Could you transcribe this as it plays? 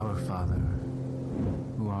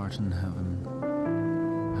art in heaven,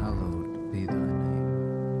 hallowed be thy name.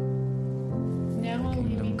 Now I'll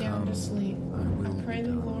lay me down to sleep. I pray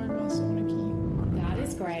the Lord my soul to keep. God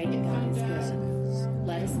is great and God is good.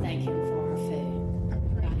 Let us thank him for our food.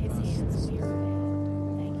 By his hands we are fed.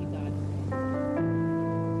 Thank you, God.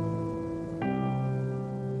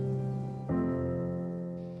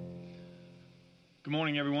 Good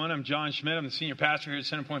morning, everyone. I'm John Schmidt. I'm the senior pastor here at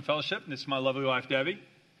Centerpoint Fellowship, and this is my lovely wife, Debbie.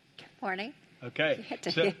 Good morning. Okay. You had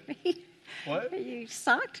to So- hit me. What? You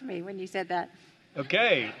shocked me when you said that.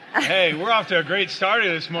 Okay. Hey, we're off to a great start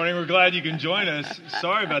here this morning. We're glad you can join us.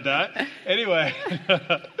 Sorry about that. Anyway,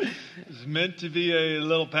 it's meant to be a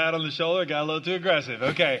little pat on the shoulder. Got a little too aggressive.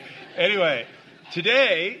 Okay. Anyway,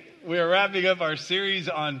 today we are wrapping up our series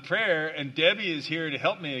on prayer, and Debbie is here to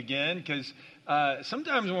help me again because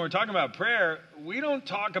sometimes when we're talking about prayer, we don't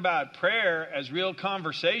talk about prayer as real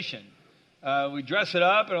conversation. We dress it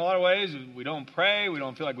up in a lot of ways. We don't pray. We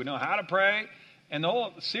don't feel like we know how to pray. And the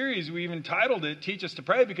whole series, we even titled it, Teach Us to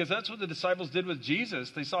Pray, because that's what the disciples did with Jesus.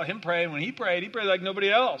 They saw him pray, and when he prayed like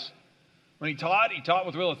nobody else. When he taught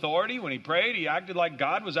with real authority. When he prayed, he acted like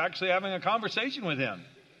God was actually having a conversation with him.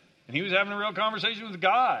 And he was having a real conversation with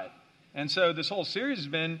God. And so this whole series has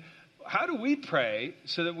been, how do we pray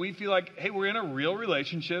so that we feel like, hey, we're in a real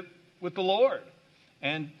relationship with the Lord?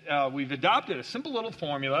 And we've adopted a simple little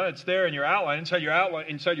formula. It's there in your outline. Inside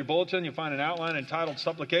your bulletin, you'll find an outline entitled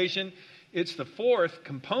Supplication. It's the fourth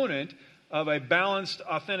component of a balanced,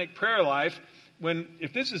 authentic prayer life.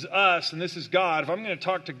 If this is us and this is God, if I'm going to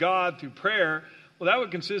talk to God through prayer, well, that would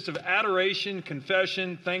consist of adoration,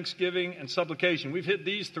 confession, thanksgiving, and supplication. We've hit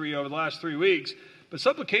these three over the last 3 weeks. But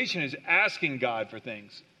supplication is asking God for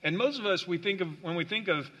things. And most of us, when we think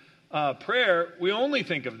of prayer, we only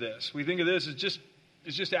think of this. We think of this as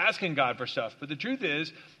just asking God for stuff. But the truth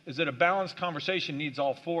is that a balanced conversation needs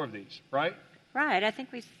all four of these, right? Right. I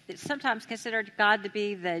think we sometimes consider God to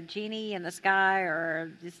be the genie in the sky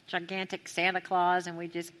or this gigantic Santa Claus, and we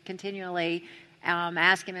just continually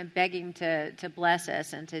ask him and beg him to bless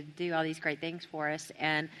us and to do all these great things for us.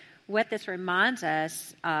 And what this reminds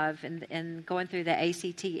us of in going through the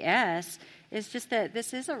ACTS is just that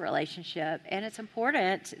this is a relationship, and it's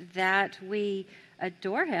important that we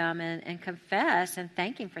adore him and confess and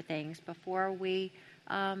thank him for things before we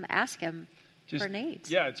ask him for needs.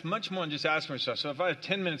 Yeah, it's much more than just asking for stuff. So if I have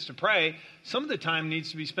 10 minutes to pray, some of the time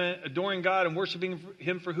needs to be spent adoring God and worshiping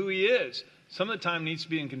him for who he is. Some of the time needs to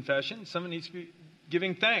be in confession. Some of it needs to be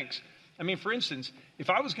giving thanks. I mean, for instance, if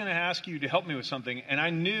I was going to ask you to help me with something and I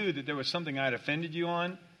knew that there was something I had offended you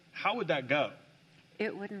on, how would that go?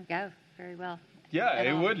 It wouldn't go very well. Yeah,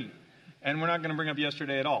 it wouldn't. And we're not going to bring up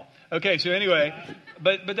yesterday at all. Okay, so anyway,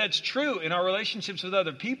 but that's true. In our relationships with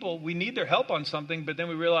other people, we need their help on something, but then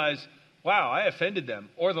we realize, wow, I offended them.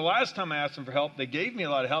 Or the last time I asked them for help, they gave me a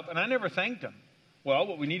lot of help, and I never thanked them. Well,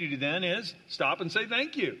 what we need to do then is stop and say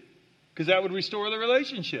thank you, because that would restore the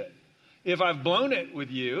relationship. If I've blown it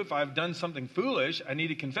with you, if I've done something foolish, I need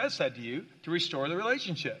to confess that to you to restore the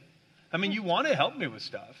relationship. I mean, you want to help me with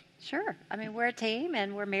stuff. Sure. I mean, we're a team,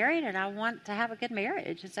 and we're married, and I want to have a good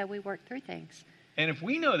marriage, and so we work through things. And if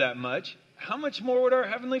we know that much, how much more would our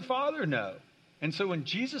Heavenly Father know? And so when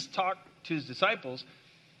Jesus talked to his disciples,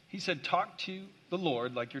 he said, talk to the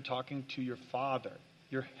Lord like you're talking to your Father,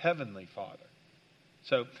 your Heavenly Father.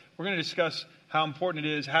 So we're going to discuss how important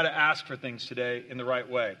it is, how to ask for things today in the right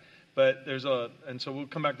way. And so we'll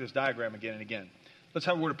come back to this diagram again and again. Let's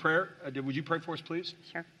have a word of prayer. Would you pray for us, please?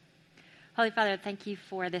 Sure. Holy Father, thank you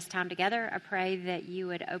for this time together. I pray that you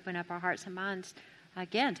would open up our hearts and minds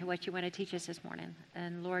again to what you want to teach us this morning.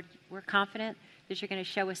 And Lord, we're confident that you're going to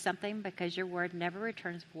show us something because your word never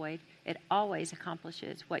returns void. It always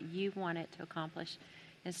accomplishes what you want it to accomplish.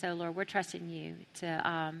 And so, Lord, we're trusting you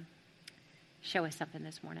to show us something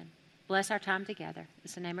this morning. Bless our time together.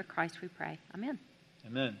 It's the name of Christ we pray. Amen.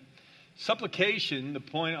 Amen. Supplication,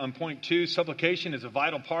 on point 2, supplication is a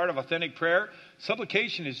vital part of authentic prayer.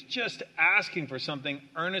 Supplication is just asking for something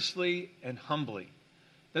earnestly and humbly.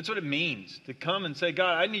 That's what it means, to come and say,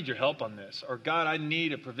 God, I need your help on this, or God, I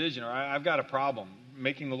need a provision, or I've got a problem,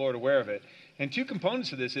 making the Lord aware of it. And two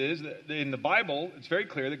components of this is that in the Bible, it's very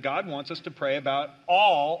clear that God wants us to pray about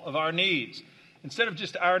all of our needs. Instead of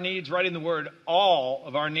just our needs, writing the word all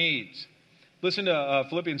of our needs. Listen to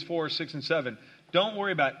Philippians 4, 6, and 7. Don't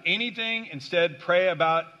worry about anything. Instead, pray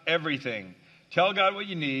about everything. Tell God what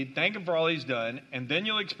you need, thank him for all he's done, and then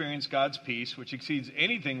you'll experience God's peace, which exceeds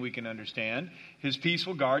anything we can understand. His peace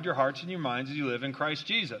will guard your hearts and your minds as you live in Christ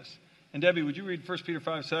Jesus. And Debbie, would you read 1 Peter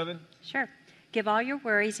 5, 7? Sure. Give all your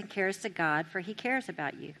worries and cares to God, for he cares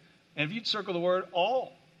about you. And if you'd circle the word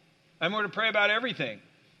all, I'm going to pray about everything.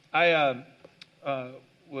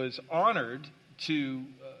 was honored to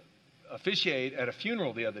officiate at a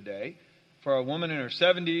funeral the other day for a woman in her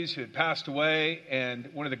 70s who had passed away, and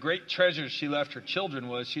one of the great treasures she left her children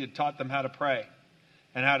was she had taught them how to pray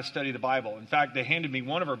and how to study the Bible. In fact, they handed me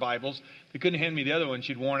one of her Bibles. They couldn't hand me the other one.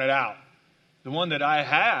 She'd worn it out. The one that I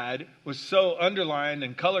had was so underlined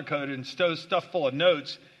and color-coded and so stuffed full of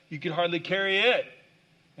notes, you could hardly carry it.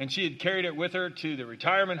 And she had carried it with her to the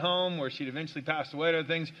retirement home where she'd eventually passed away and other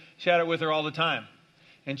things. She had it with her all the time.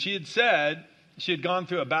 And she had said she had gone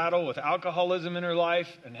through a battle with alcoholism in her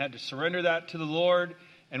life and had to surrender that to the Lord.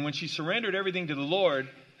 And when she surrendered everything to the Lord,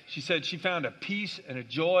 she said she found a peace and a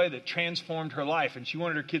joy that transformed her life. And she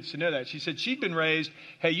wanted her kids to know that. She said she'd been raised,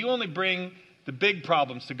 hey, you only bring the big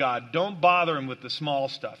problems to God. Don't bother him with the small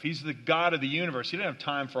stuff. He's the God of the universe. He doesn't have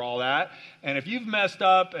time for all that. And if you've messed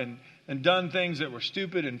up and done things that were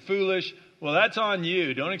stupid and foolish, well, that's on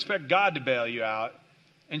you. Don't expect God to bail you out.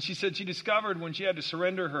 And she said she discovered when she had to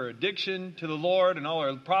surrender her addiction to the Lord and all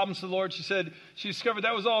her problems to the Lord, she said she discovered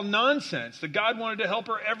that was all nonsense, that God wanted to help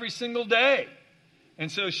her every single day.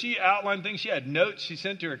 And so she outlined things. She had notes she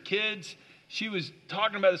sent to her kids. She was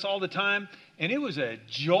talking about this all the time. And it was a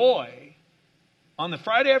joy. On the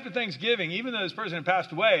Friday after Thanksgiving, even though this person had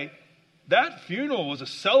passed away, that funeral was a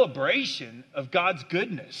celebration of God's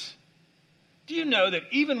goodness. Do you know that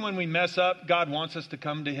even when we mess up, God wants us to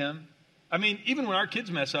come to him? I mean, even when our kids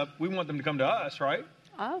mess up, we want them to come to us, right?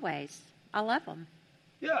 Always. I love them.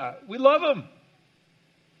 Yeah, we love them.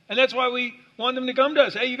 And that's why we want them to come to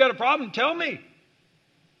us. Hey, you got a problem? Tell me.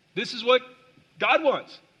 This is what God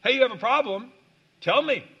wants. Hey, you have a problem? Tell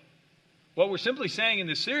me. What we're simply saying in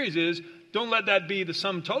this series is, don't let that be the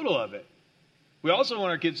sum total of it. We also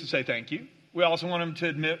want our kids to say thank you. We also want them to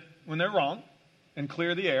admit when they're wrong and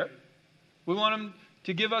clear the air. We want them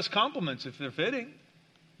to give us compliments if they're fitting.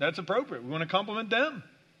 That's appropriate. We want to compliment them.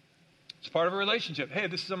 It's part of a relationship. Hey,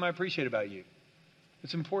 this is something I appreciate about you.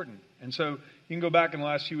 It's important. And so you can go back in the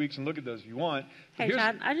last few weeks and look at those if you want. Hey,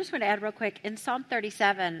 John, I just want to add real quick. In Psalm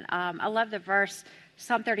 37, I love the verse,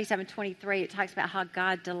 Psalm 37:23. It talks about how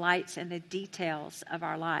God delights in the details of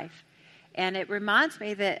our life. And it reminds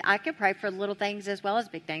me that I can pray for little things as well as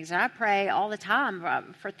big things. And I pray all the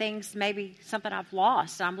time for things, maybe something I've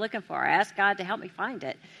lost I'm looking for. I ask God to help me find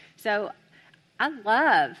it. So I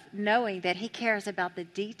love knowing that he cares about the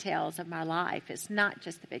details of my life. It's not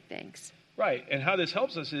just the big things. Right. And how this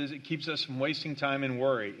helps us is it keeps us from wasting time in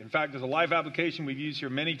worry. In fact, there's a life application we've used here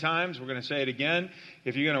many times. We're going to say it again.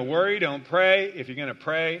 If you're going to worry, don't pray. If you're going to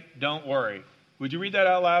pray, don't worry. Would you read that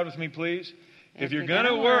out loud with me, please? If you're going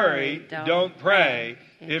to worry, don't pray.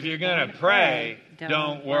 If you're going to pray,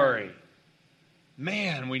 don't worry.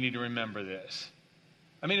 Man, we need to remember this.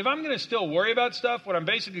 I mean, if I'm going to still worry about stuff, what I'm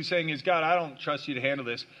basically saying is, God, I don't trust you to handle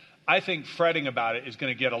this. I think fretting about it is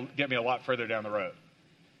going to get me a lot further down the road.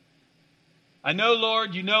 I know,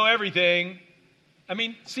 Lord, you know everything. I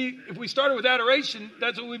mean, see, if we started with adoration,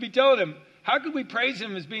 that's what we'd be telling him. How could we praise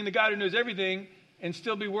him as being the God who knows everything and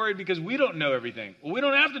still be worried because we don't know everything? Well, we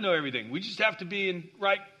don't have to know everything. We just have to be in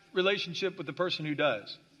right relationship with the person who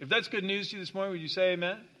does. If that's good news to you this morning, would you say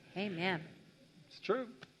amen? Amen. It's true.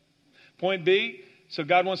 Point B, so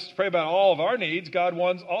God wants us to pray about all of our needs. God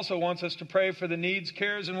also wants us to pray for the needs,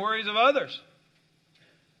 cares, and worries of others.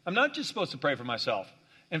 I'm not just supposed to pray for myself.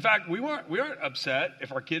 In fact, we aren't upset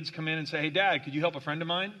if our kids come in and say, hey, Dad, could you help a friend of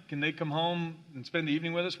mine? Can they come home and spend the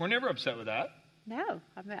evening with us? We're never upset with that. No.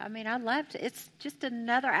 I mean, I love it. It's just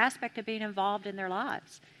another aspect of being involved in their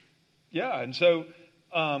lives. Yeah, and so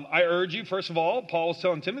I urge you, first of all, Paul was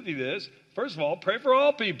telling Timothy this, first of all, pray for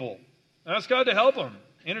all people. Ask God to help them.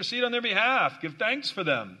 Intercede on their behalf. Give thanks for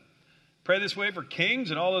them. Pray this way for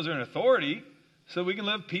kings and all those who are in authority so we can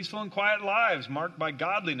live peaceful and quiet lives marked by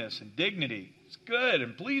godliness and dignity. It's good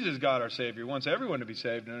and pleases God our Savior. He wants everyone to be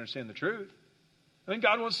saved and understand the truth. I think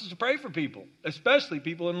God wants us to pray for people, especially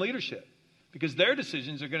people in leadership, because their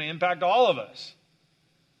decisions are going to impact all of us.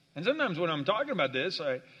 And sometimes when I'm talking about this,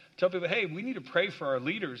 I tell people, hey, we need to pray for our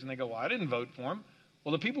leaders. And they go, well, I didn't vote for them.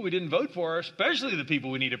 Well, the people we didn't vote for are especially the people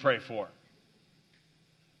we need to pray for.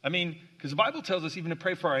 I mean, because the Bible tells us even to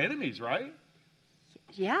pray for our enemies, right?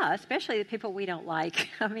 Yeah, especially the people we don't like.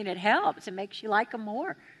 I mean, it helps. It makes you like them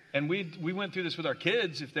more. And we went through this with our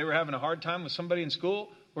kids. If they were having a hard time with somebody in school,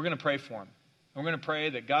 we're going to pray for them. And we're going to pray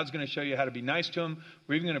that God's going to show you how to be nice to them.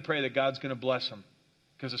 We're even going to pray that God's going to bless them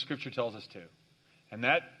because the Scripture tells us to. And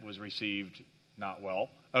that was received not well,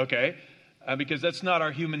 okay? Because that's not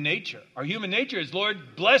our human nature. Our human nature is,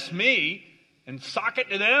 Lord, bless me and sock it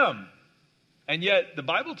to them. And yet the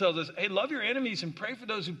Bible tells us, hey, love your enemies and pray for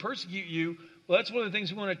those who persecute you. Well, that's one of the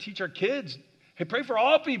things we want to teach our kids. Hey, pray for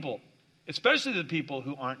all people, especially the people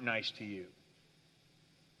who aren't nice to you.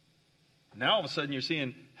 Now all of a sudden you're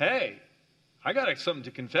seeing, hey, I got something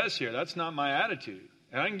to confess here. That's not my attitude.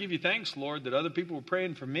 And I can give you thanks, Lord, that other people were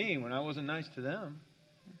praying for me when I wasn't nice to them.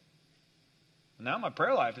 Now my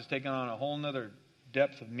prayer life has taken on a whole nother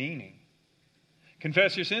depth of meaning.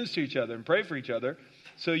 Confess your sins to each other and pray for each other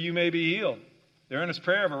so you may be healed. The earnest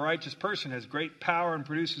prayer of a righteous person has great power and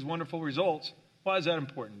produces wonderful results. Why is that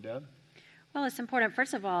important, Deb? Well, it's important,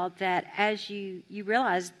 first of all, that as you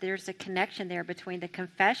realize there's a connection there between the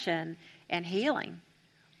confession and healing.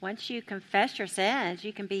 Once you confess your sins,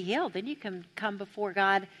 you can be healed. Then you can come before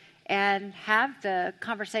God and have the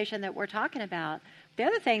conversation that we're talking about. The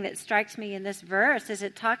other thing that strikes me in this verse is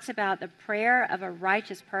it talks about the prayer of a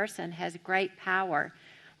righteous person has great power.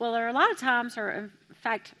 Well, there are a lot of times, or in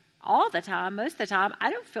fact, all the time, most of the time, I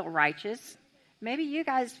don't feel righteous. Maybe you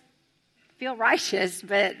guys feel righteous,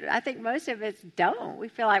 but I think most of us don't. We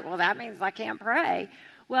feel like, well, that means I can't pray.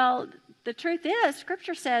 Well, the truth is,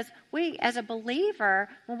 Scripture says we, as a believer,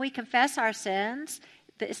 when we confess our sins,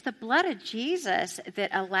 it's the blood of Jesus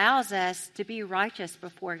that allows us to be righteous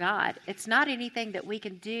before God. It's not anything that we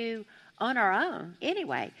can do on our own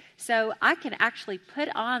anyway. So I can actually put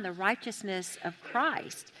on the righteousness of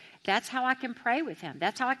Christ. That's how I can pray with him.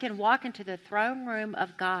 That's how I can walk into the throne room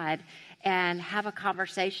of God and have a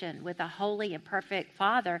conversation with a holy and perfect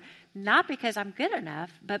Father, not because I'm good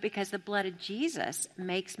enough, but because the blood of Jesus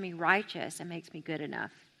makes me righteous and makes me good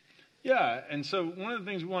enough. Yeah, and so one of the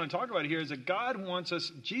things we want to talk about here is that God wants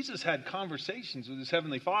us, Jesus had conversations with his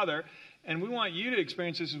heavenly Father, and we want you to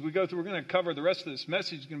experience this as we go through. We're going to cover the rest of this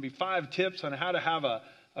message. It's going to be 5 tips on how to have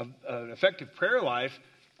an effective prayer life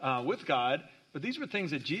with God. But these were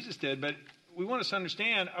things that Jesus did, but we want us to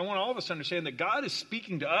understand, I want all of us to understand that God is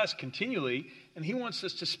speaking to us continually, and he wants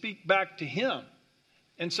us to speak back to him.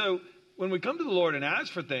 And so when we come to the Lord and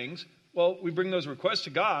ask for things, well, we bring those requests to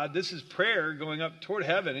God. This is prayer going up toward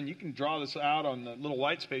heaven, and you can draw this out on the little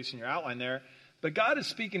white space in your outline there. But God is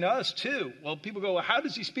speaking to us too. Well, people go, well, how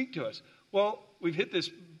does he speak to us? Well, we've hit this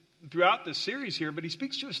throughout this series here, but he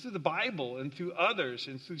speaks to us through the Bible and through others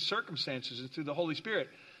and through circumstances and through the Holy Spirit.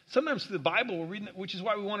 Sometimes through the Bible, we're reading, which is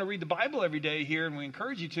why we want to read the Bible every day here, and we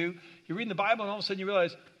encourage you to. You're reading the Bible, and all of a sudden you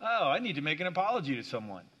realize, oh, I need to make an apology to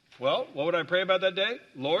someone. Well, what would I pray about that day?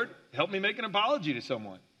 Lord, help me make an apology to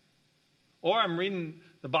someone. Or I'm reading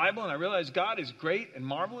the Bible, and I realize God is great and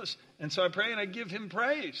marvelous, and so I pray and I give him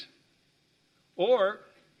praise. Or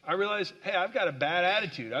I realize, hey, I've got a bad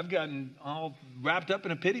attitude. I've gotten all wrapped up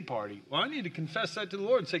in a pity party. Well, I need to confess that to the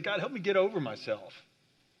Lord and say, God, help me get over myself.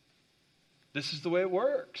 This is the way it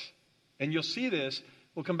works. And you'll see this.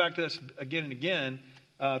 We'll come back to this again and again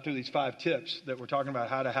through these 5 tips that we're talking about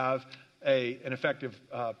how to have an effective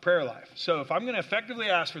prayer life. So if I'm going to effectively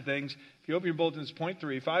ask for things, if you open your bulletins, point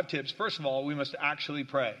 3, 5 tips. First of all, we must actually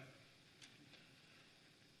pray.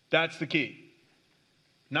 That's the key.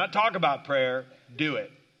 Not talk about prayer, do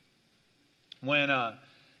it. When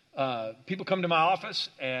people come to my office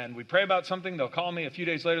and we pray about something, they'll call me a few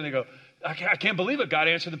days later and they go, I can't believe it, God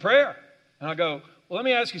answered the prayer. And I go, well, let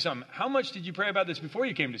me ask you something. How much did you pray about this before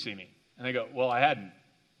you came to see me? And they go, well, I hadn't.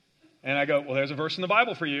 And I go, well, there's a verse in the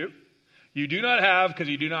Bible for you. You do not have because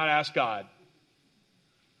you do not ask God.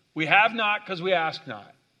 We have not because we ask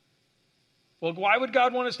not. Well, why would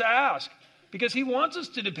God want us to ask? Because he wants us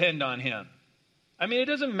to depend on him. I mean, it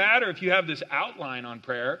doesn't matter if you have this outline on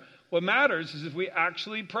prayer. What matters is if we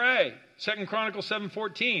actually pray. 2 Chronicles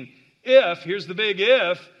 7:14. Here's the big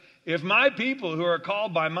if my people who are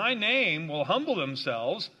called by my name will humble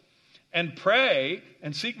themselves and pray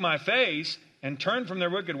and seek my face and turn from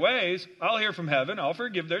their wicked ways, I'll hear from heaven, I'll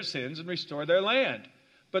forgive their sins and restore their land.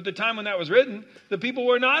 But the time when that was written, the people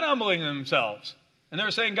were not humbling themselves. And they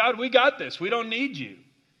were saying, God, we got this. We don't need you.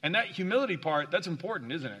 And that humility part, that's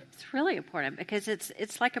important, isn't it? It's really important because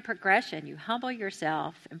it's like a progression. You humble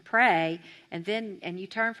yourself and pray, and you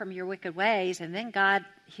turn from your wicked ways, and then God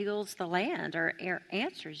heals the land or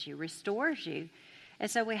answers you, restores you. And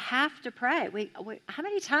so we have to pray. How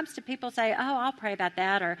many times do people say, oh, I'll pray about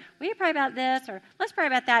that, or will you pray about this, or let's pray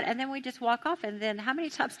about that, and then we just walk off, and then how many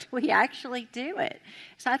times do we actually do it?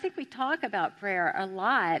 So I think we talk about prayer a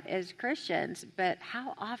lot as Christians, but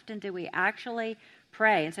how often do we actually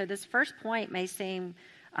pray? And so this first point may seem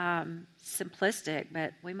simplistic,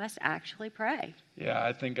 but we must actually pray. Yeah,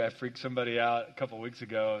 I think I freaked somebody out a couple of weeks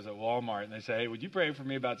ago. I was at Walmart, and they say, hey, would you pray for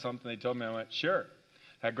me about something? They told me. I went, sure.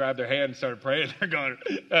 I grabbed their hand and started praying. They're going,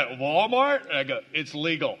 at Walmart? And I go, it's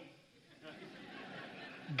legal.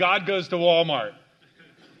 God goes to Walmart.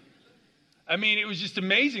 I mean, it was just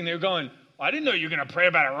amazing. They were going, well, I didn't know you were going to pray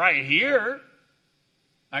about it right here.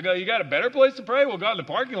 I go, you got a better place to pray? Well, go in the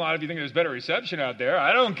parking lot if you think there's better reception out there.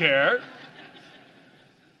 I don't care.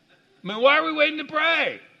 I mean, why are we waiting to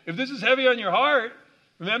pray? If this is heavy on your heart,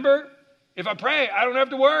 remember, if I pray, I don't have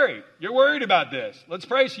to worry. You're worried about this. Let's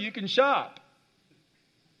pray so you can shop.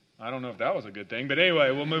 I don't know if that was a good thing, but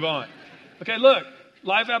anyway, we'll move on. Okay, look,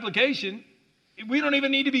 life application. We don't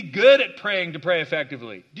even need to be good at praying to pray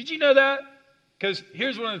effectively. Did you know that? Because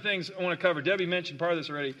here's one of the things I want to cover. Debbie mentioned part of this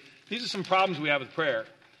already. These are some problems we have with prayer.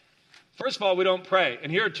 First of all, we don't pray.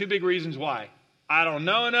 And here are two big reasons why. I don't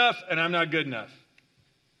know enough, and I'm not good enough.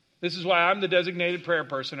 This is why I'm the designated prayer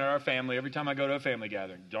person in our family every time I go to a family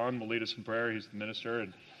gathering. John will lead us in prayer. He's the minister,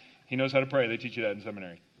 and he knows how to pray. They teach you that in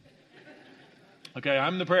seminary. Okay,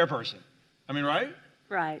 I'm the prayer person. I mean, right?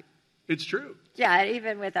 Right. It's true. Yeah,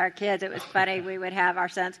 even with our kids, it was funny. We would have our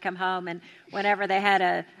sons come home, and whenever they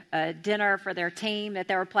had a dinner for their team that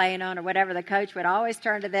they were playing on or whatever, the coach would always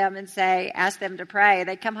turn to them and ask them to pray.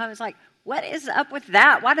 They'd come home and it's like, what is up with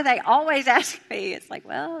that? Why do they always ask me? It's like,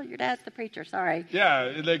 well, your dad's the preacher, sorry.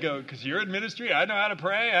 Yeah, they go, because you're in ministry, I know how to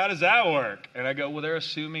pray. How does that work? And I go, well, they're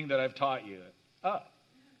assuming that I've taught you. Oh,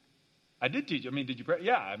 I did teach you. I mean, did you pray?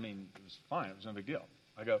 Yeah, I mean, it was fine. It was no big deal.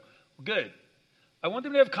 I go, well, good. I want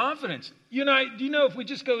them to have confidence. You and I, do you know if we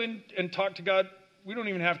just go in and talk to God, we don't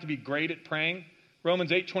even have to be great at praying.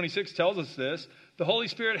 Romans 8:26 tells us this. The Holy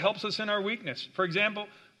Spirit helps us in our weakness. For example,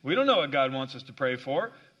 we don't know what God wants us to pray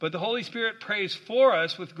for, but the Holy Spirit prays for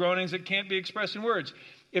us with groanings that can't be expressed in words.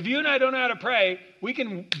 If you and I don't know how to pray, we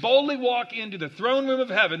can boldly walk into the throne room of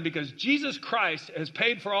heaven because Jesus Christ has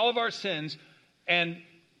paid for all of our sins and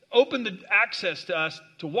opened the access to us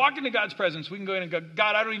to walk into God's presence. We can go in and go,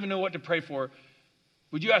 God, I don't even know what to pray for.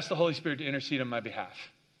 Would you ask the Holy Spirit to intercede on my behalf?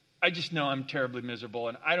 I just know I'm terribly miserable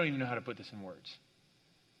and I don't even know how to put this in words.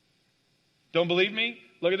 Don't believe me?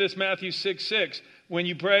 Look at this, Matthew 6:6. When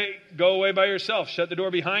you pray, go away by yourself, shut the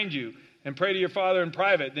door behind you, and pray to your Father in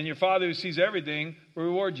private. Then your Father who sees everything will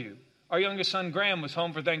reward you. Our youngest son, Graham, was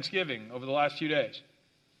home for Thanksgiving over the last few days.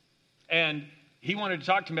 And he wanted to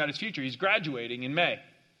talk to me about his future. He's graduating in May.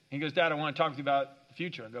 He goes, Dad, I want to talk to you about the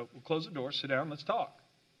future. I go, well, close the door, sit down, let's talk.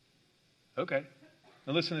 Okay.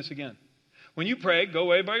 Now listen to this again. When you pray, go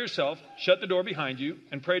away by yourself, shut the door behind you,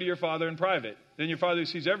 and pray to your Father in private. Then your Father who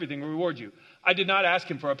sees everything will reward you. I did not ask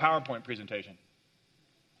him for a PowerPoint presentation.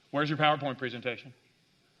 Where's your PowerPoint presentation?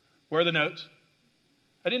 Where are the notes?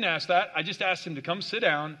 I didn't ask that. I just asked him to come sit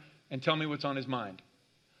down and tell me what's on his mind.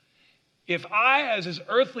 If I, as his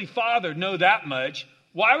earthly father, know that much,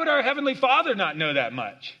 why would our heavenly Father not know that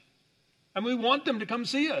much? And we want them to come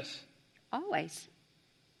see us. Always.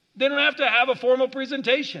 They don't have to have a formal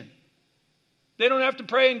presentation. They don't have to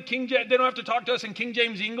pray in King James. They don't have to talk to us in King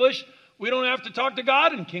James English. We don't have to talk to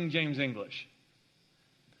God in King James English.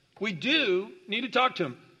 We do need to talk to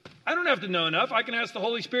him. I don't have to know enough. I can ask the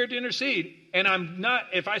Holy Spirit to intercede. And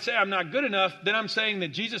if I say I'm not good enough, then I'm saying that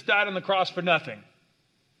Jesus died on the cross for nothing.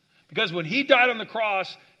 Because when he died on the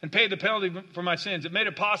cross and paid the penalty for my sins, it made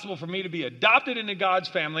it possible for me to be adopted into God's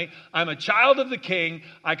family. I'm a child of the King.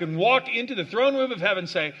 I can walk into the throne room of heaven and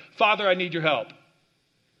say, Father, I need your help.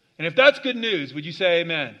 And if that's good news, would you say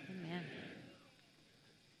amen? Amen.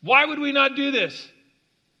 Why would we not do this?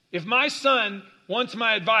 If my son wants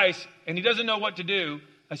my advice and he doesn't know what to do,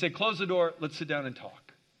 I say, close the door, let's sit down and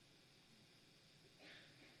talk.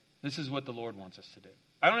 This is what the Lord wants us to do.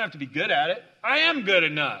 I don't have to be good at it. I am good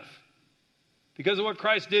enough because of what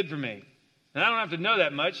Christ did for me. And I don't have to know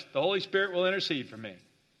that much. The Holy Spirit will intercede for me.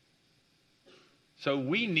 So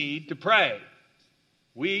we need to pray.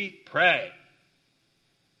 We pray.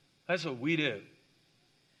 That's what we do.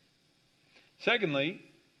 Secondly,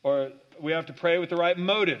 we have to pray with the right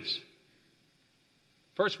motives.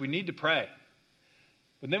 First, we need to pray.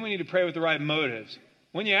 But then we need to pray with the right motives.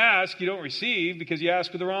 When you ask, you don't receive because you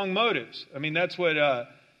ask with the wrong motives. I mean, that's what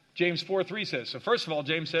James 4:3 says. So first of all,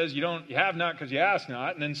 James says you have not because you ask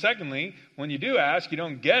not. And then secondly, when you do ask, you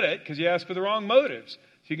don't get it because you ask with the wrong motives.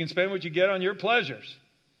 So you can spend what you get on your pleasures.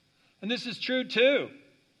 And this is true too.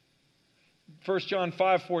 1 John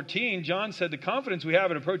 5:14, John said the confidence we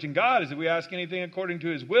have in approaching God is that we ask anything according to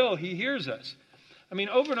his will, he hears us. I mean,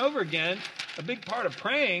 over and over again, a big part of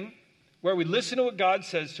praying, where we listen to what God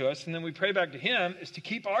says to us and then we pray back to him, is to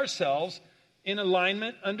keep ourselves in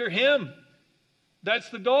alignment under him. That's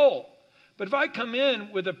the goal. But if I come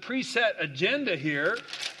in with a preset agenda here,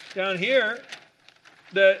 down here,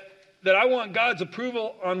 that I want God's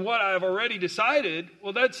approval on what I've already decided,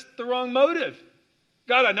 well, that's the wrong motive.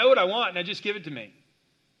 God, I know what I want, now just give it to me.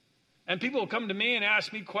 And people will come to me and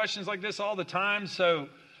ask me questions like this all the time. So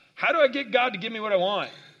how do I get God to give me what I want?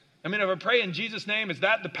 I mean, if I pray in Jesus' name, is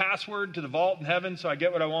that the password to the vault in heaven so I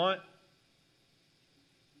get what I want?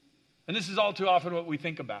 And this is all too often what we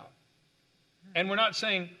think about. And we're not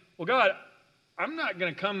saying, well, God, I'm not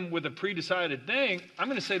going to come with a pre-decided thing. I'm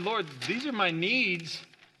going to say, Lord, these are my needs,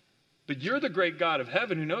 but you're the great God of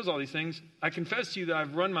heaven who knows all these things. I confess to you that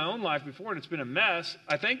I've run my own life before and it's been a mess.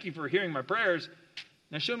 I thank you for hearing my prayers.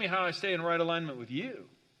 Now show me how I stay in right alignment with you.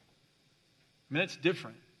 I mean, that's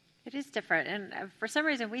different. It is different. And for some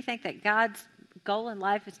reason, we think that God's goal in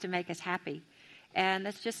life is to make us happy. And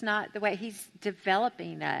that's just not the way he's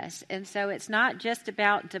developing us. And so it's not just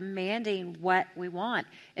about demanding what we want.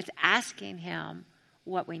 It's asking him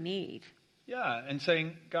what we need. Yeah, and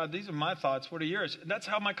saying, God, these are my thoughts. What are yours? And that's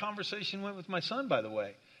how my conversation went with my son, by the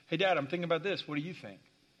way. Hey, Dad, I'm thinking about this. What do you think?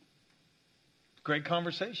 Great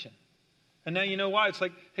conversation. And now you know why. It's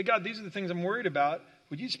like, hey, God, these are the things I'm worried about.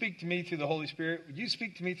 Would you speak to me through the Holy Spirit? Would you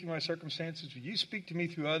speak to me through my circumstances? Would you speak to me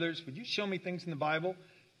through others? Would you show me things in the Bible?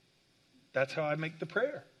 That's how I make the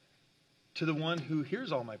prayer to the one who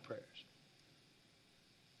hears all my prayers.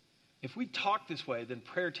 If we talk this way, then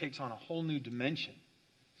prayer takes on a whole new dimension.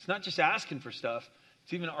 It's not just asking for stuff.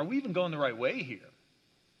 It's even, are we even going the right way here?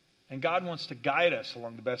 And God wants to guide us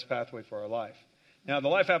along the best pathway for our life. Now, the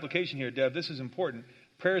life application here, Deb, this is important.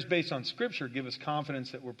 Prayers based on Scripture give us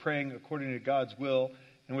confidence that we're praying according to God's will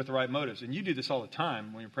and with the right motives. And you do this all the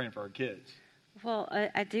time when you're praying for our kids. Well,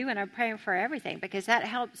 I do, and I'm praying for everything because that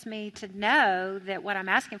helps me to know that what I'm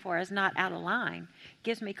asking for is not out of line. It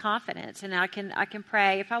gives me confidence, and I can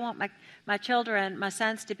pray. If I want my children, my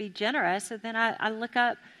sons to be generous, then I look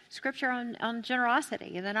up Scripture on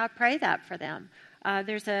generosity, and then I pray that for them.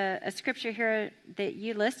 There's a Scripture here that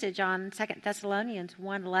you listed, John, 2 Thessalonians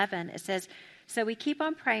 1:11. It says, so we keep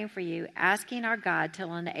on praying for you, asking our God to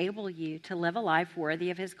enable you to live a life worthy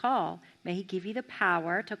of his call. May he give you the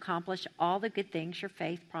power to accomplish all the good things your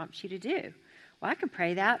faith prompts you to do. Well, I can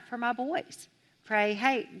pray that for my boys. Pray,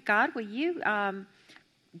 hey, God, will you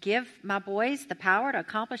give my boys the power to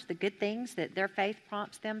accomplish the good things that their faith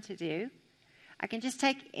prompts them to do? I can just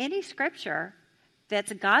take any Scripture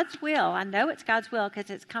that's God's will. I know it's God's will because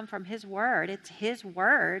it's come from his word. It's his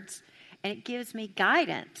words. And it gives me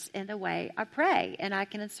guidance in the way I pray. And I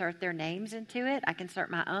can insert their names into it. I can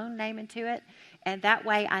insert my own name into it. And that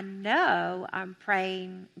way I know I'm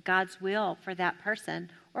praying God's will for that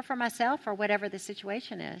person or for myself or whatever the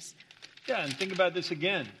situation is. Yeah, and think about this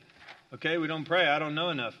again. Okay, we don't pray. I don't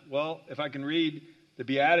know enough. Well, if I can read the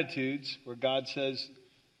Beatitudes where God says,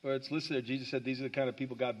 where it's listed there, Jesus said, these are the kind of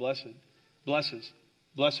people God blesses.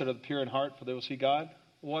 Blessed are the pure in heart, for they will see God.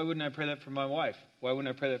 Why wouldn't I pray that for my wife? Why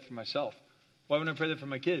wouldn't I pray that for myself? Why wouldn't I pray that for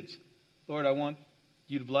my kids? Lord, I want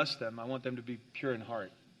you to bless them. I want them to be pure in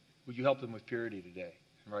heart. Would you help them with purity today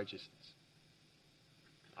and righteousness?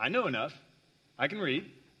 I know enough. I can read.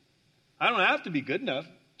 I don't have to be good enough.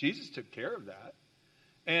 Jesus took care of that.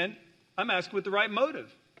 And I'm asking with the right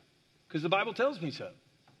motive because the Bible tells me so.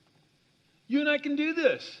 You and I can do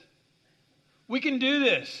this. We can do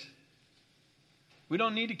this. We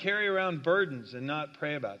don't need to carry around burdens and not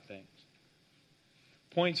pray about things.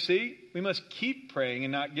 Point C, we must keep praying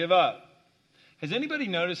and not give up. Has anybody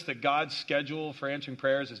noticed that God's schedule for answering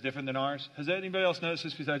prayers is different than ours? Has anybody else noticed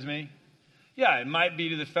this besides me? Yeah, it might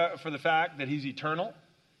be for the fact that he's eternal,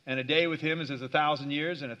 and a day with him is as 1,000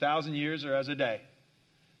 years, and 1,000 years are as a day.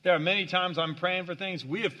 There are many times I'm praying for things.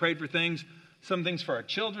 We have prayed for things, some things for our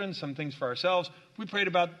children, some things for ourselves. We prayed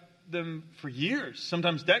about them for years,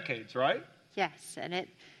 sometimes decades, right? Yes, and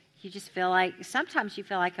you just feel like, sometimes you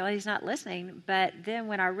feel like, oh, he's not listening. But then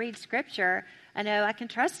when I read Scripture, I know I can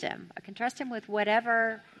trust him. I can trust him with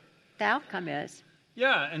whatever the outcome is.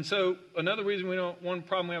 Yeah, and so another reason one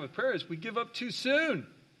problem we have with prayer is we give up too soon.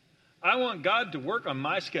 I want God to work on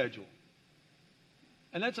my schedule.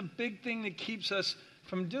 And that's a big thing that keeps us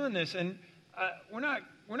from doing this. And we're not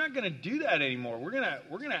going to do that anymore. We're going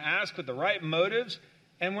to ask with the right motives,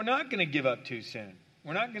 and we're not going to give up too soon.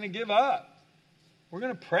 We're not going to give up. We're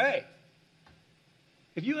going to pray.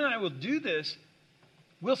 If you and I will do this,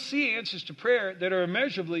 we'll see answers to prayer that are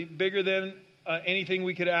immeasurably bigger than anything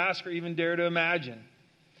we could ask or even dare to imagine.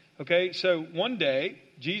 Okay, so one day,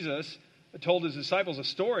 Jesus told his disciples a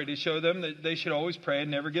story to show them that they should always pray and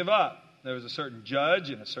never give up. There was a certain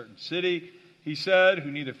judge in a certain city, he said, who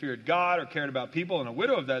neither feared God or cared about people, and a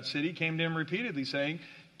widow of that city came to him repeatedly saying,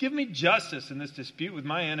 give me justice in this dispute with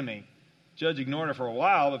my enemy. Judge ignored her for a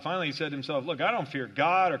while, but finally he said to himself, look, I don't fear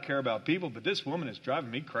God or care about people, but this woman is driving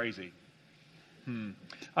me crazy.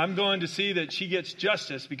 I'm going to see that she gets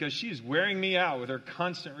justice because she's wearing me out with her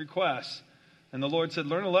constant requests. And the Lord said,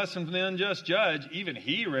 learn a lesson from the unjust judge. Even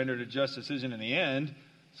he rendered a just decision in the end.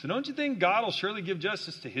 So don't you think God will surely give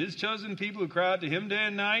justice to his chosen people who cry out to him day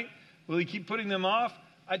and night? Will he keep putting them off?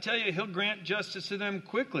 I tell you, he'll grant justice to them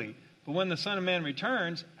quickly. But when the Son of Man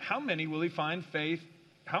returns, how many will he find faith?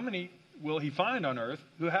 How many will he find on earth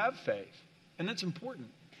who have faith. And that's important.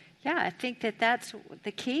 Yeah, I think that's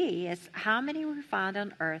the key is how many we find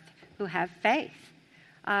on earth who have faith.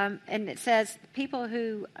 And it says people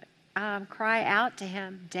who cry out to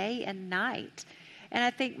him day and night. And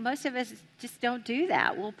I think most of us just don't do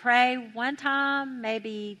that. We'll pray one time,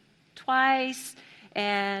 maybe twice,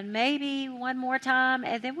 and maybe one more time,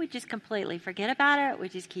 and then we just completely forget about it. We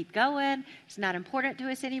just keep going. It's not important to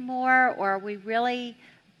us anymore, or we really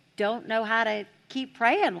don't know how to keep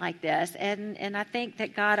praying like this. And I think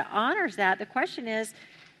that God honors that. The question is,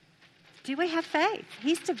 do we have faith?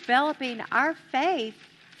 He's developing our faith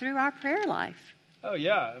through our prayer life. Oh,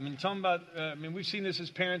 yeah. I mean, tell them about, we've seen this as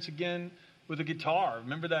parents again with a guitar.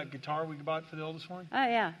 Remember that guitar we bought for the oldest one? Oh,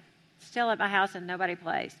 yeah. Still at my house and nobody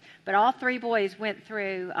plays. But all three boys went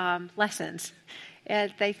through lessons.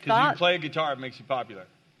 And they thought... Because you play a guitar, it makes you popular.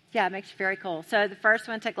 Yeah, it makes you very cool. So the first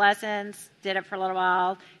one took lessons, did it for a little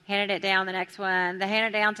while, handed it down the next one, they handed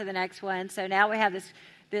it down to the next one. So now we have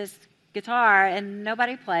this guitar and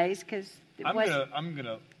nobody plays because I'm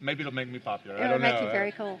gonna maybe it'll make me popular. I It'll don't know. make you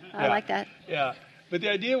very cool. I like that. Yeah. But the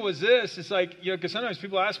idea was this. It's like, because sometimes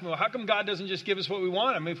people ask me, well, how come God doesn't just give us what we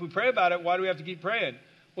want? I mean, if we pray about it, why do we have to keep praying?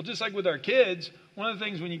 Well, just like with our kids, one of the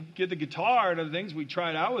things when you get the guitar, and other things, we try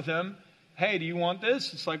it out with them. Hey, do you want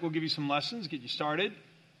this? It's like we'll give you some lessons, get you started.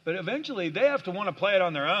 But eventually, they have to want to play it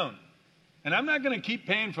on their own. And I'm not going to keep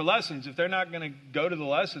paying for lessons if they're not going to go to the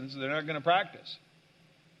lessons, they're not going to practice.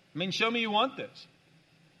 I mean, show me you want this.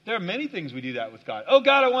 There are many things we do that with God. Oh,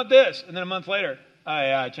 God, I want this. And then a month later, oh,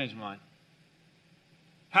 yeah, I changed my mind.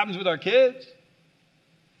 Happens with our kids.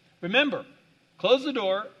 Remember, close the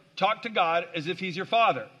door, talk to God as if he's your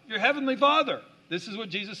father, your heavenly father. This is what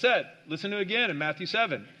Jesus said. Listen to it again in Matthew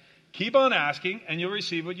 7. Keep on asking, and you'll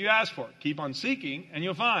receive what you ask for. Keep on seeking, and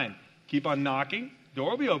you'll find. Keep on knocking,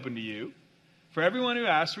 door will be open to you. For everyone who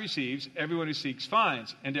asks receives, everyone who seeks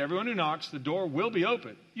finds. And to everyone who knocks, the door will be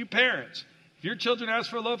open. You parents, if your children ask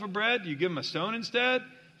for a loaf of bread, you give them a stone instead.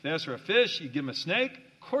 If they ask for a fish, you give them a snake?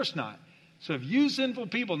 Of course not. So if you sinful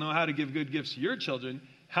people know how to give good gifts to your children,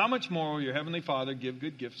 how much more will your heavenly Father give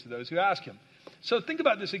good gifts to those who ask him? So think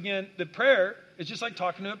about this again. The prayer is just like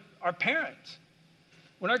talking to our parents.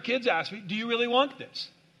 When our kids ask me, do you really want this?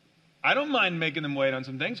 I don't mind making them wait on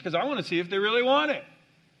some things because I want to see if they really want it.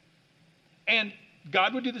 And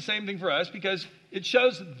God would do the same thing for us because it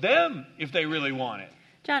shows them if they really want it.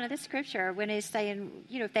 John, in this scripture, when he's saying,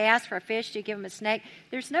 if they ask for a fish, do you give them a snake?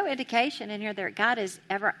 There's no indication in here that God is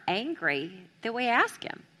ever angry that we ask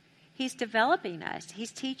him. He's developing us.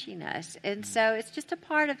 He's teaching us. And so it's just a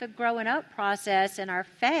part of the growing up process in our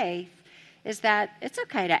faith is that it's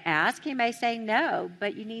okay to ask. He may say no,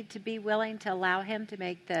 but you need to be willing to allow him to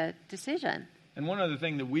make the decision. And one other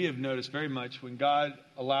thing that we have noticed very much when God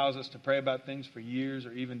allows us to pray about things for years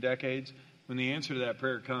or even decades, when the answer to that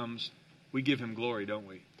prayer comes, we give him glory, don't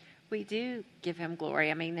we? We do give him glory.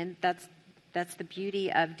 I mean, and that's the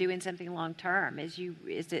beauty of doing something long term is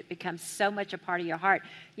it becomes so much a part of your heart.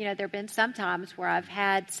 There have been some times where I've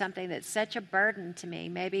had something that's such a burden to me.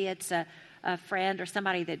 Maybe it's a friend or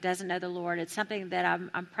somebody that doesn't know the Lord. It's something that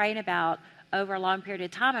I'm praying about over a long period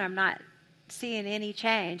of time, and I'm not seeing any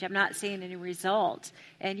change. I'm not seeing any results.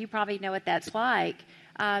 And you probably know what that's like.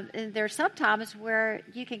 And there's some times where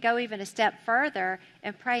you can go even a step further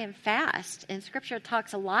and pray and fast. And Scripture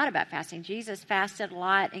talks a lot about fasting. Jesus fasted a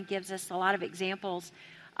lot and gives us a lot of examples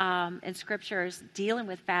in Scriptures dealing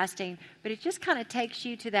with fasting. But it just kind of takes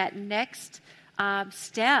you to that next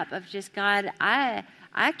step of just, God,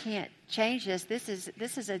 I can't change this. This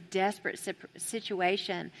is a desperate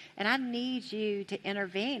situation, and I need you to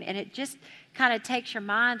intervene. And it just kind of takes your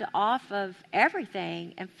mind off of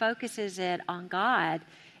everything and focuses it on God.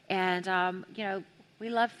 And, we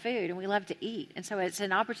love food and we love to eat. And so it's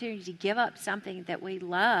an opportunity to give up something that we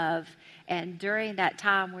love. And during that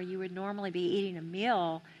time where you would normally be eating a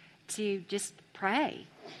meal, to just pray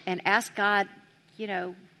and ask God,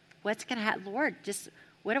 what's going to happen? Lord, just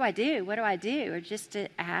what do I do? What do I do? Or just to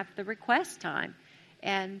have the request time.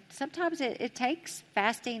 And sometimes it takes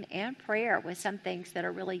fasting and prayer with some things that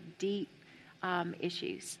are really deep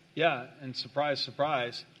issues. Yeah, and surprise,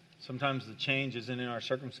 surprise, sometimes the change isn't in our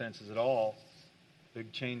circumstances at all.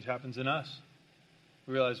 Big change happens in us.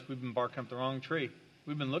 We realize we've been barking up the wrong tree.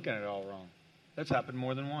 We've been looking at it all wrong. That's happened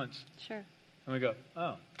more than once. Sure. And we go,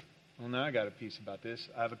 oh, well, now I got a piece about this.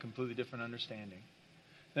 I have a completely different understanding.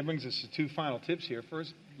 That brings us to two final tips here.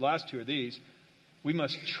 First, last two are these. We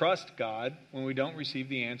must trust God when we don't receive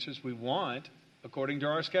the answers we want according to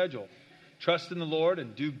our schedule. Trust in the Lord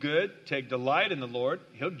and do good. Take delight in the Lord.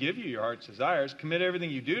 He'll give you your heart's desires. Commit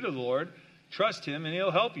everything you do to the Lord. Trust him and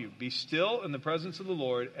he'll help you. Be still in the presence of the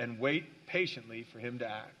Lord and wait patiently for him to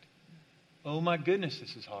act. Oh my goodness,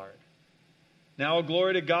 this is hard. Now,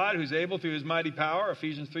 glory to God who's able through his mighty power,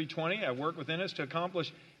 Ephesians 3:20, at work within us to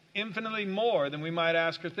accomplish infinitely more than we might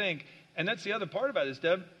ask or think. And that's the other part about this,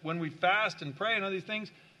 Deb. When we fast and pray and all these things,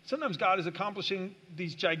 sometimes God is accomplishing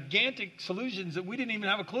these gigantic solutions that we didn't even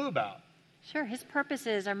have a clue about. Sure, his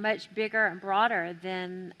purposes are much bigger and broader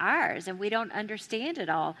than ours, and we don't understand it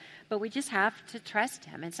all, but we just have to trust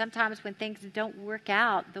him. And sometimes when things don't work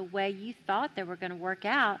out the way you thought they were going to work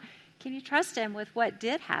out, can you trust him with what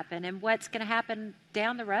did happen and what's going to happen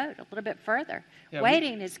down the road a little bit further? Yeah,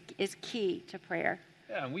 Waiting is key to prayer.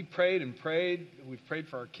 Yeah, and we prayed and prayed. We've prayed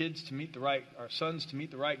for our kids to meet our sons to meet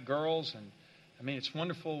the right girls. And I mean, it's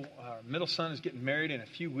wonderful. Our middle son is getting married in a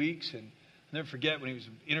few weeks. And I'll never forget when he was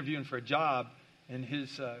interviewing for a job, and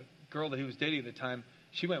his girl that he was dating at the time,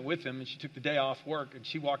 she went with him and she took the day off work and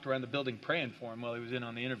she walked around the building praying for him while he was in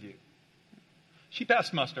on the interview. She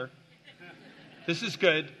passed muster. This is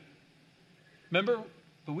good. Remember,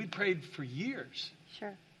 but we prayed for years.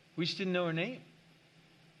 Sure. We just didn't know her name.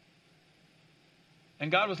 And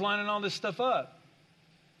God was lining all this stuff up.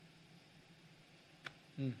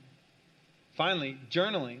 Finally,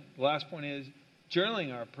 journaling. The last point is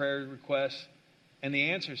journaling our prayer requests and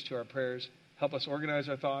the answers to our prayers help us organize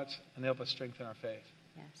our thoughts and help us strengthen our faith.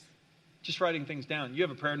 Yes. Just writing things down. You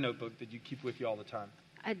have a prayer notebook that you keep with you all the time.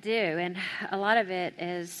 I do, and a lot of it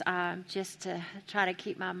is just to try to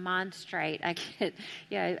keep my mind straight.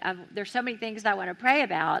 There's so many things I want to pray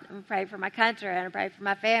about. I pray for my country, and I pray for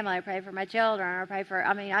my family, I pray for my children,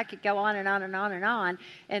 I could go on and on and on and on.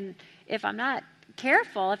 And if I'm not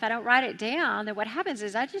careful, if I don't write it down, then what happens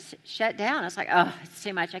is I just shut down. It's like, oh, it's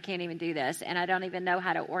too much. I can't even do this. And I don't even know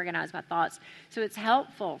how to organize my thoughts. So it's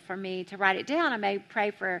helpful for me to write it down. I may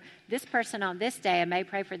pray for this person on this day. I may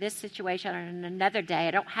pray for this situation on another day.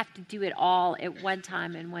 I don't have to do it all at one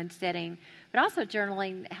time in one sitting. But also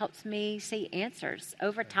journaling helps me see answers.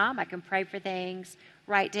 Over time, I can pray for things,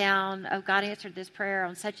 write down, oh, God answered this prayer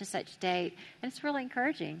on such and such date. And it's really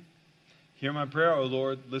encouraging. Hear my prayer, O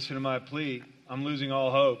Lord. Listen to my plea. I'm losing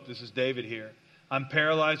all hope. This is David here. I'm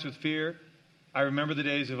paralyzed with fear. I remember the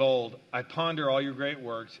days of old. I ponder all your great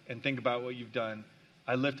works and think about what you've done.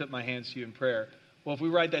 I lift up my hands to you in prayer. Well, if we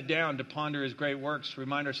write that down, to ponder his great works, to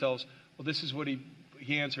remind ourselves, well, this is what he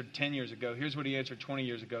answered 10 years ago. Here's what he answered 20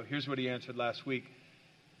 years ago. Here's what he answered last week.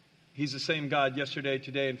 He's the same God yesterday,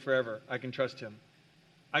 today, and forever. I can trust him.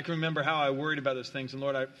 I can remember how I worried about those things, and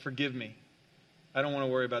Lord, forgive me. I don't want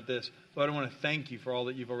to worry about this. Lord, I want to thank you for all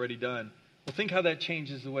that you've already done. Well, think how that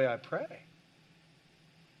changes the way I pray.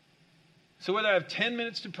 So whether I have 10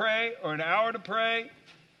 minutes to pray or an hour to pray,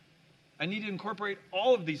 I need to incorporate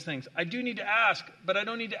all of these things. I do need to ask, but I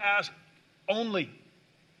don't need to ask only.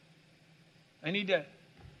 I need to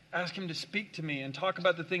ask him to speak to me and talk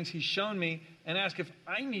about the things he's shown me and ask if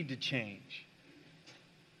I need to change.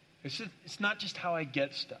 It's not just how I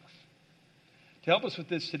get stuff. To help us with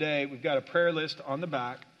this today, we've got a prayer list on the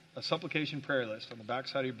back, a supplication prayer list on the back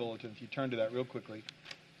side of your bulletin. If you turn to that real quickly.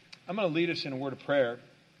 I'm going to lead us in a word of prayer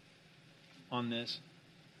on this.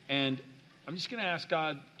 And I'm just going to ask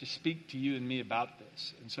God to speak to you and me about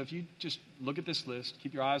this. And so if you just look at this list,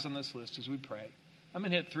 keep your eyes on this list as we pray. I'm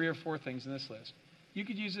going to hit 3 or 4 things in this list. You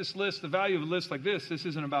could use this list, the value of a list like this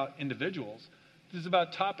isn't about individuals. This is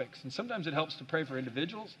about topics. And sometimes it helps to pray for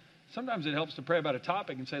individuals. Sometimes it helps to pray about a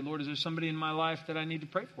topic and say, Lord, is there somebody in my life that I need to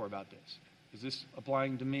pray for about this? Is this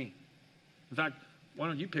applying to me? In fact, why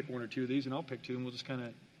don't you pick 1 or 2 of these and I'll pick 2 and we'll just kind of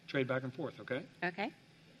trade back and forth, okay? Okay.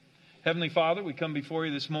 Heavenly Father, we come before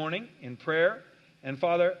you this morning in prayer. And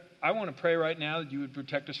Father, I want to pray right now that you would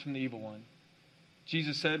protect us from the evil one.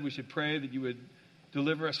 Jesus said we should pray that you would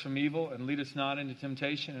deliver us from evil and lead us not into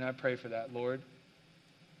temptation. And I pray for that, Lord.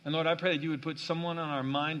 And Lord, I pray that you would put someone on our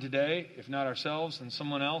mind today, if not ourselves, and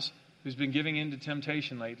someone else who's been giving in to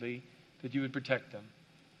temptation lately, that you would protect them.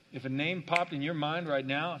 If a name popped in your mind right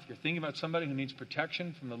now, if you're thinking about somebody who needs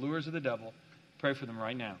protection from the lures of the devil, pray for them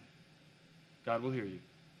right now. God will hear you.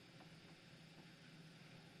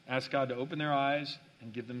 Ask God to open their eyes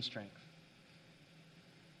and give them strength.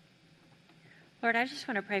 Lord, I just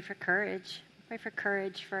want to pray for courage. Pray for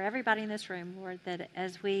courage for everybody in this room, Lord, that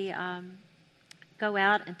as we go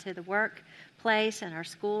out into the workplace and our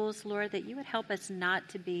schools, Lord, that you would help us not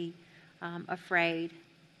to be afraid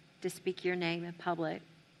to speak your name in public.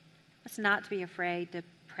 Help us not to be afraid to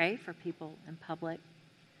pray for people in public.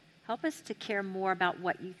 Help us to care more about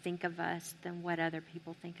what you think of us than what other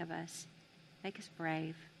people think of us. Make us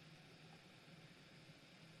brave.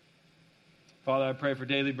 Father, I pray for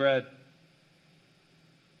daily bread.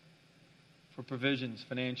 for provisions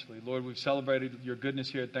financially. Lord, we've celebrated your goodness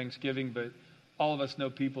here at Thanksgiving, but all of us know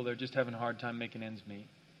people that are just having a hard time making ends meet.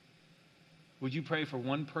 Would you pray for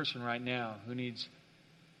one person right now who needs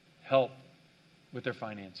help with their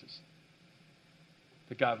finances?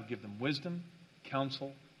 That God would give them wisdom,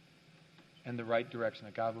 counsel, and the right direction,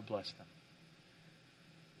 that God would bless them.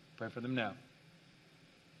 Pray for them now.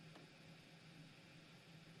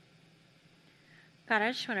 God,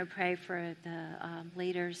 I just want to pray for the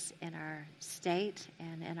leaders in our state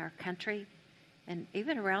and in our country and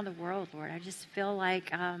even around the world, Lord. I just feel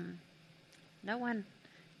like no one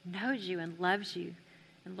knows you and loves you.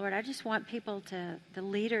 And Lord, I just want people the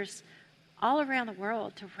leaders all around the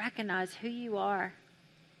world to recognize who you are.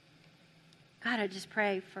 God, I just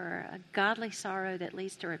pray for a godly sorrow that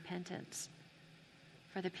leads to repentance.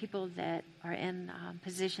 For the people that are in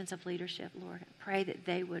positions of leadership, Lord, I pray that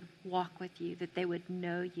they would walk with you, that they would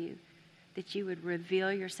know you, that you would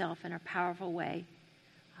reveal yourself in a powerful way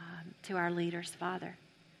to our leaders, Father,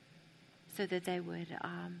 so that they would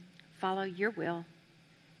follow your will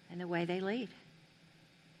and the way they lead.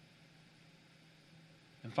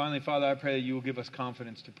 And finally, Father, I pray that you will give us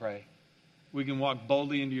confidence to pray. We can walk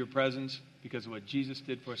boldly into your presence because of what Jesus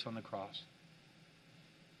did for us on the cross.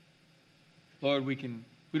 Lord, we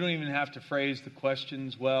don't even have to phrase the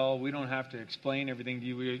questions well. We don't have to explain everything to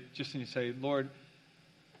you. We just need to say, Lord,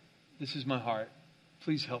 this is my heart.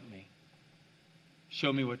 Please help me.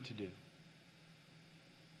 Show me what to do.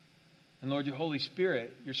 And Lord, your Holy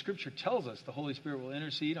Spirit, your scripture tells us the Holy Spirit will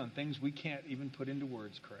intercede on things we can't even put into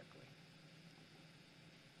words correctly.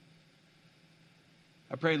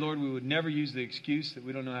 I pray, Lord, we would never use the excuse that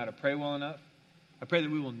we don't know how to pray well enough. I pray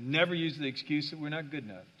that we will never use the excuse that we're not good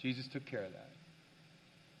enough. Jesus took care of that.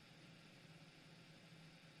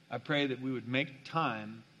 I pray that we would make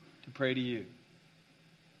time to pray to you.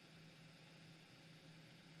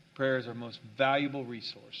 Prayer is our most valuable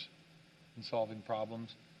resource in solving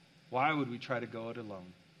problems. Why would we try to go it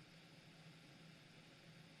alone?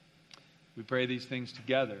 We pray these things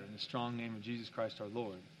together in the strong name of Jesus Christ our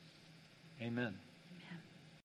Lord. Amen.